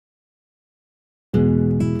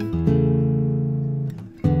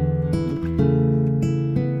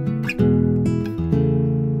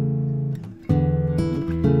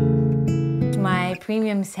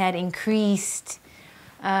premiums had increased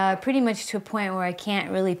pretty much to a point where I can't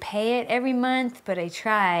really pay it every month, but I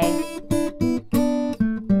try.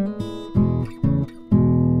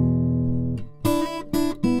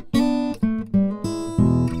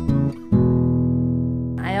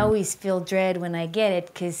 I always feel dread when I get it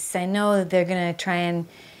because I know that they're gonna try and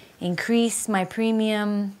increase my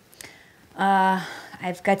premium.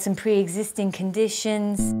 I've got some pre-existing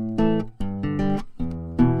conditions.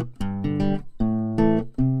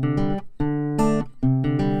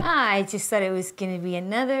 I just thought it was gonna be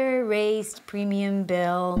another raised premium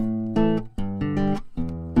bill.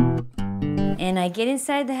 And I get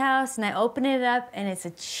inside the house and I open it up and it's a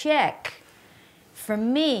check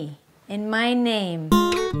from me in my name.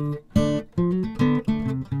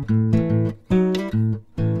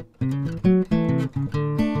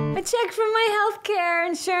 A check from my healthcare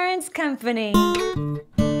insurance company.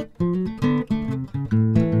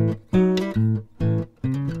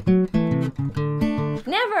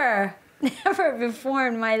 Never before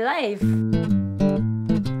in my life. The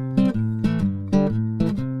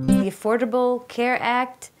Affordable Care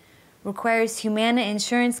Act requires Humana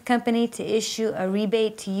Insurance Company to issue a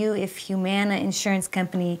rebate to you if Humana Insurance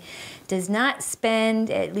Company does not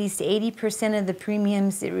spend at least 80% of the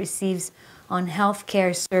premiums it receives on health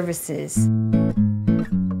care services.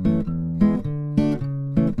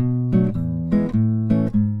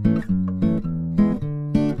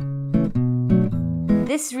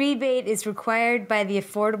 This rebate is required by the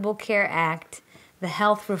Affordable Care Act, the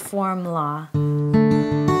health reform law.